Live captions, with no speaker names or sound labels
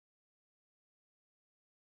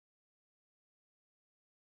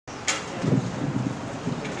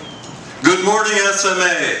Good morning,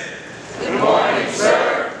 SMA. Good morning,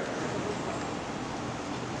 sir.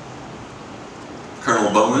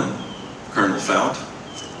 Colonel Bowman, Colonel Fount,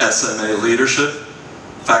 SMA leadership,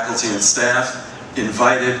 faculty and staff,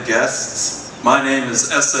 invited guests. My name is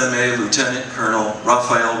SMA Lieutenant Colonel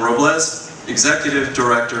Rafael Robles, Executive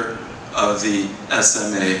Director of the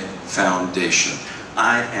SMA Foundation.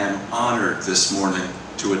 I am honored this morning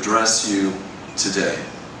to address you today.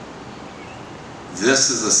 This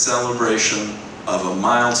is a celebration of a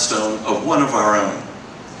milestone of one of our own.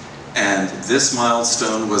 And this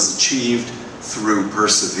milestone was achieved through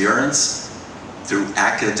perseverance, through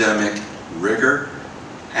academic rigor,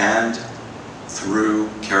 and through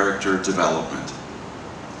character development.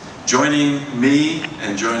 Joining me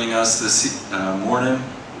and joining us this morning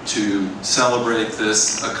to celebrate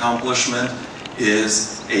this accomplishment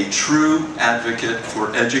is a true advocate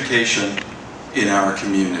for education in our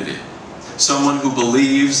community. Someone who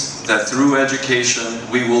believes that through education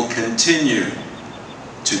we will continue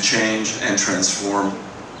to change and transform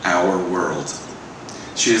our world.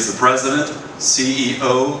 She is the President,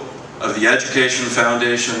 CEO of the Education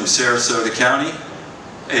Foundation of Sarasota County,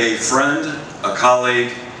 a friend, a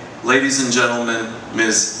colleague, ladies and gentlemen,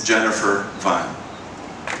 Ms. Jennifer Vine.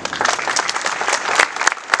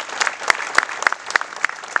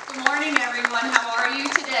 Good morning, everyone. How are you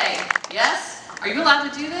today? Yes? Are you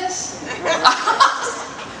allowed to do this?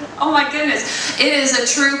 Oh my goodness. It is a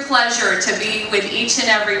true pleasure to be with each and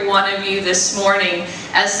every one of you this morning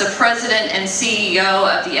as the President and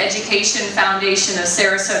CEO of the Education Foundation of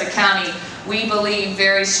Sarasota County. We believe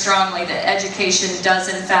very strongly that education does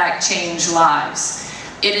in fact change lives.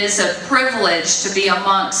 It is a privilege to be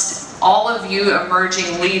amongst all of you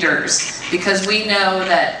emerging leaders because we know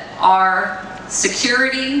that our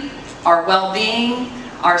security, our well-being,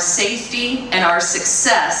 our safety, and our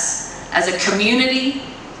success as a community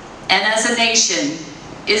and as a nation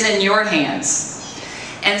is in your hands.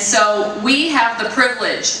 And so we have the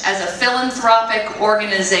privilege as a philanthropic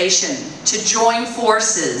organization to join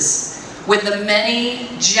forces with the many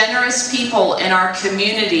generous people in our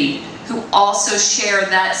community who also share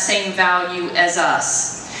that same value as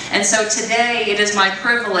us. And so today it is my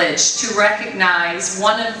privilege to recognize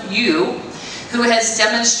one of you who has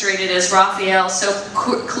demonstrated, as Raphael so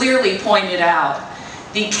clearly pointed out,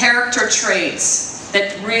 the character traits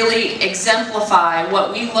that really exemplify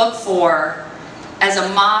what we look for as a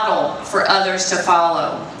model for others to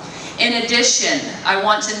follow. In addition, I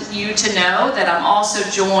want you to know that I'm also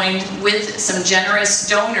joined with some generous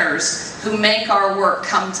donors who make our work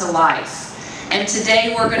come to life. And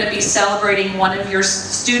today we're going to be celebrating one of your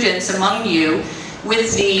students among you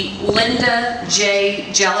with the Linda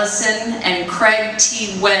J. Jellison and Craig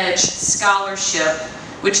T. Wedge Scholarship,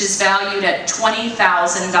 which is valued at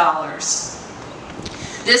 $20,000.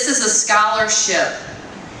 This is a scholarship,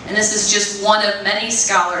 and this is just one of many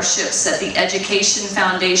scholarships that the Education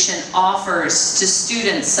Foundation offers to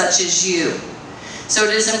students such as you. So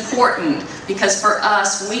it is important because for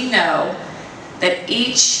us, we know that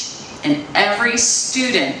each and every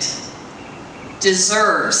student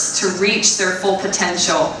deserves to reach their full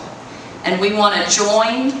potential. And we want to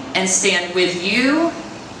join and stand with you,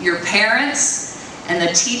 your parents, and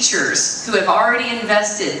the teachers who have already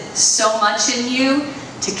invested so much in you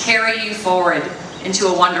to carry you forward into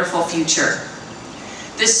a wonderful future.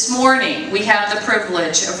 This morning, we have the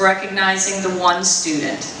privilege of recognizing the one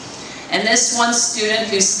student. And this one student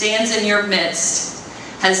who stands in your midst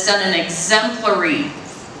has done an exemplary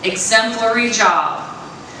job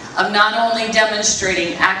of not only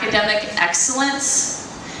demonstrating academic excellence,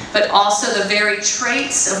 but also the very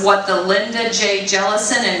traits of what the Linda J.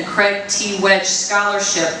 Jellison and Craig T. Wedge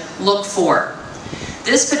Scholarship look for.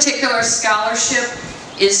 This particular scholarship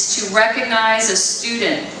is to recognize a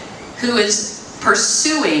student who is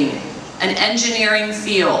pursuing an engineering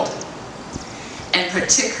field, and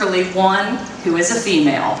particularly one who is a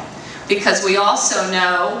female, because we also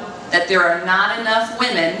know that there are not enough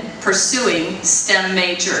women pursuing STEM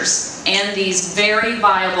majors and these very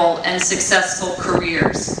viable and successful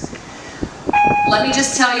careers. Let me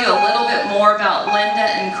just tell you a little bit more about Linda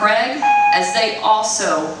and Craig, as they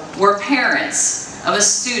also were parents of a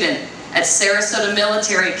student at Sarasota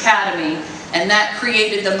Military Academy, and that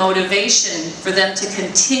created the motivation for them to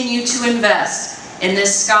continue to invest in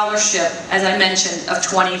this scholarship, as I mentioned, of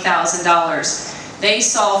 $20,000. They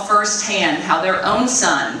saw firsthand how their own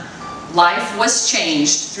son, life was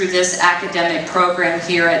changed through this academic program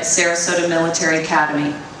here at Sarasota Military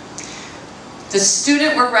Academy. The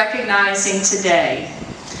student we're recognizing today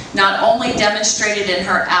not only demonstrated in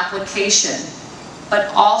her application,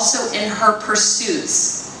 but also in her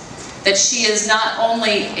pursuits, that she is not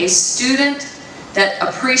only a student that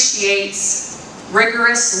appreciates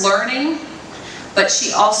rigorous learning, but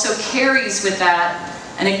she also carries with that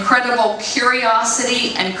an incredible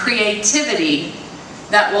curiosity and creativity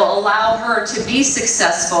that will allow her to be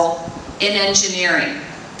successful in engineering.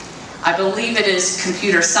 I believe it is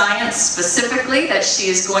computer science specifically that she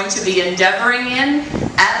is going to be endeavoring in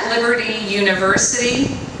at Liberty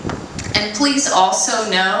University. And please also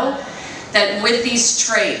know that with these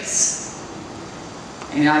traits,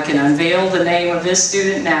 and I can unveil the name of this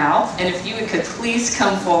student now, and if you could please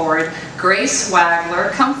come forward. Grace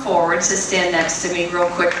Wagler, come forward to stand next to me real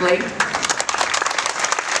quickly.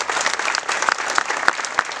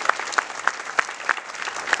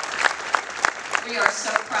 We are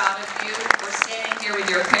so proud of you. We're standing here with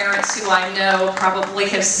your parents who I know probably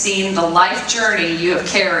have seen the life journey you have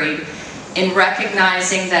carried in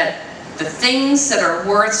recognizing that the things that are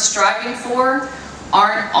worth striving for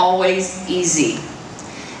aren't always easy.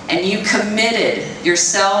 And you committed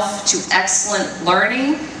yourself to excellent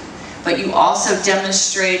learning, but you also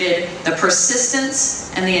demonstrated the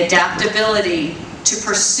persistence and the adaptability to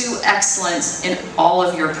pursue excellence in all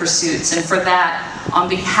of your pursuits. And for that, on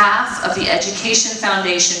behalf of the Education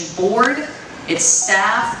Foundation Board, its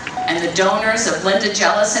staff, and the donors of Linda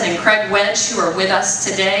Jellison and Craig Wedge who are with us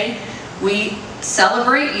today, we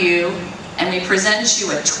celebrate you and we present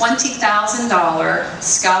you a $20,000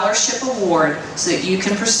 scholarship award so that you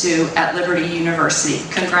can pursue at Liberty University.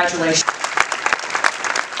 Congratulations.